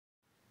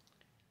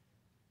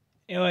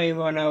Hello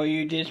everyone, how are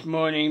you this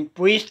morning?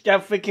 Please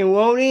stop freaking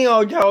loading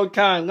all the whole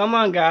time. Come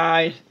on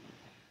guys.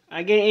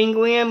 I get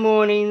angry in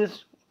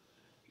mornings.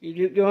 You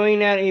keep doing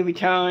that every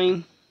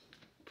time.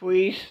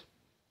 Please.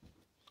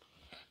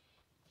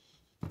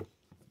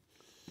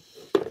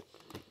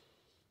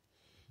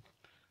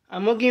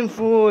 I'm looking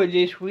forward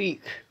this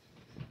week.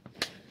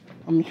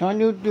 I'm trying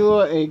to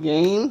do a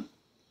game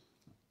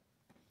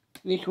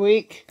this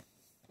week.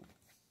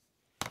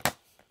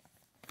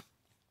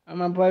 I'm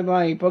gonna play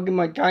my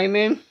Pokemon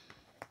Diamond,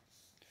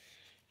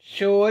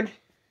 Sword,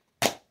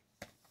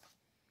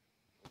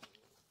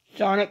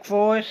 Sonic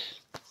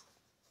Force,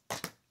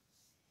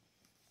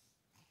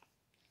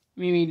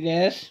 maybe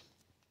this,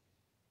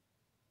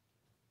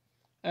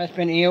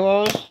 Aspen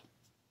Arrows,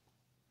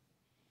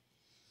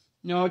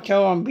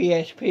 Naruto on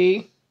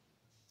PSP.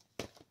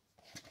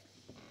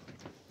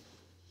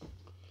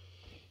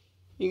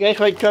 You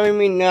guys like driving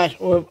me nuts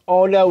with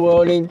all that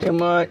loading too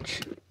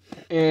much,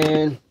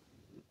 and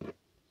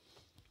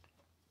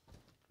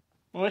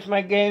most of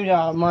my games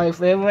are my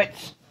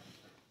favorites.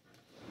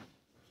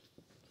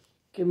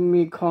 Giving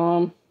me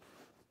calm.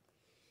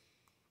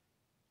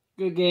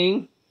 Good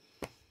game.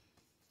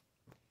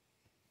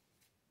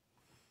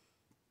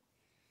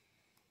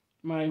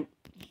 My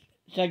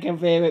second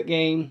favorite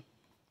game,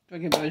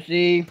 Dragon Ball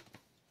Z.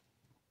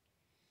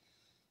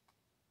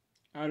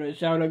 Out of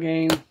Zelda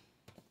game.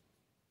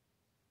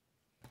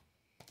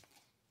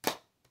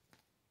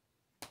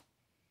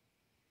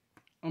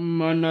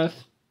 Among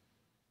Us.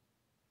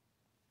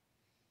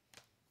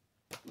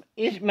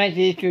 It's my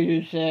sister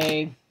to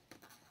say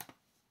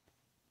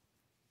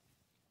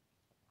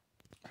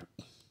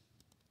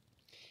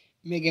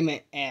Mega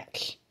Man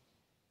X.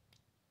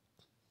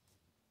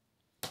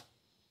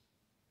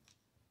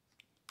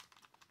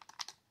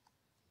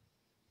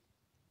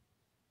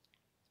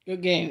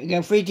 Good game. You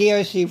got free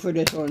DLC for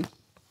this one.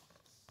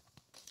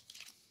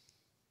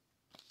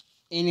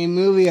 And a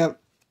movie up,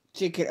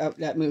 ticket up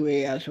that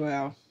movie as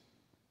well.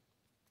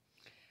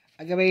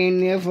 I got it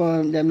in there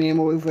for the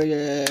memory for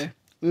the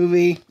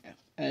movie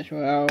as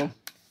well.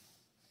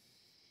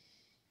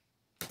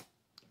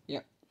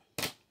 Yep.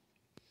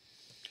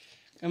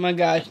 Come on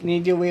guys,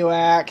 need to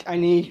relax. I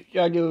need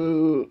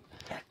to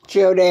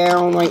chill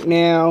down right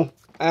now.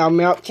 I'll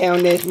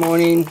meltdown this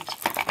morning.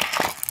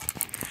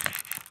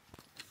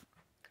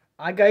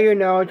 I got your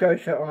Naruto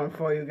shirt on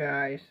for you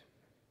guys.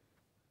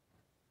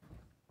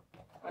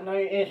 I know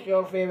it's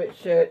your favorite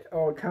shirt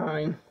all the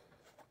time.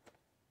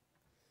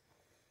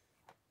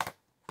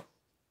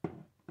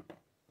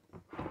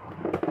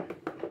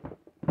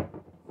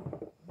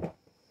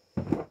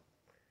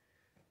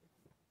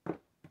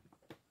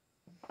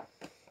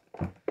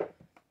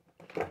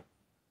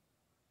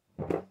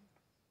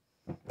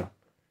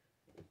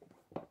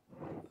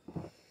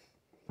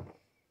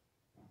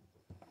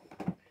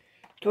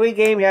 Three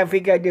games I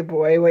think I did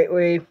play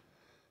lately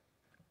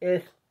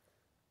is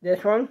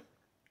this one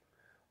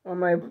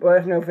my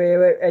personal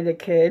favorite as a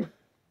kid.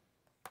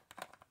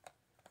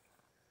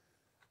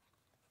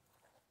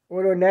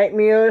 Little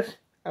Nightmares,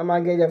 I'm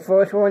gonna get the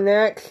first one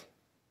next.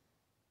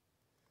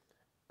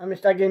 I'm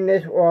stuck in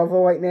this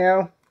level right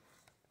now.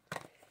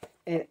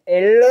 And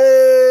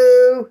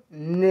Hello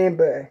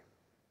Neighbor.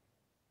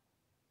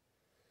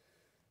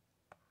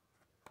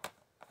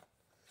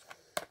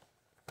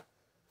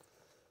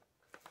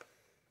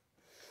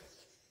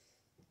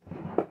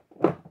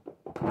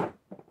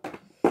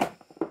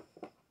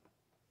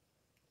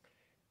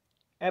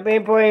 I've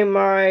been playing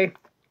my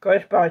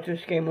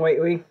Ghostbusters game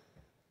lately.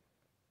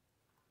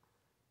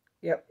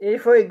 Yep,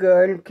 it's really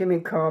good. Keep me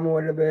calm a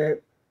little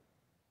bit.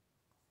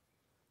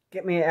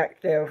 Get me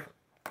active.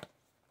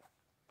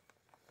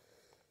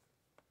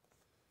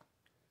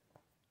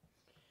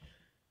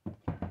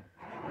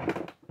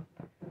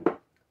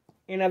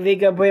 And I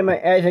think I play my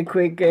Assassin's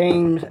Creed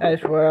games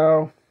as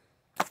well.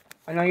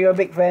 I know you're a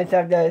big fan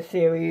of that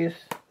series.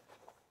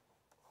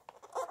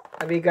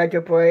 Have you got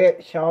to play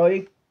it?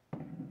 Sorry.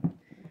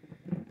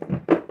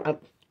 I've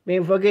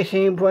been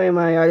focusing playing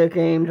my other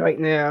games right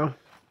now.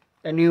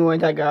 The new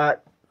ones I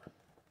got.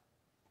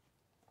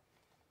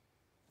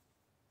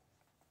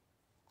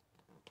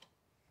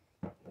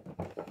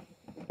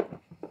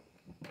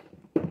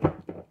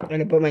 I'm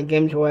gonna put my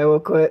games away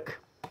real quick.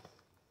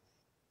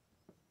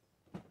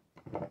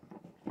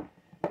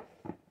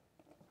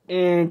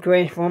 And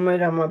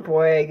Transformers I'm gonna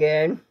play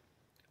again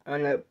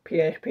on the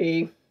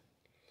PSP.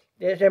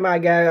 This time I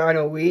got it on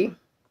a Wii.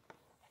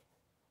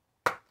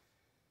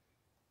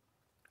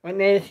 When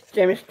there's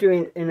James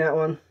doing in that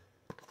one.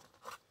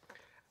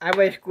 I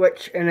was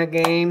glitch in a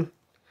game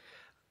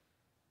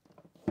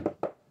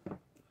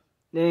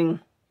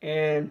thing,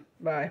 and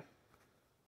bye.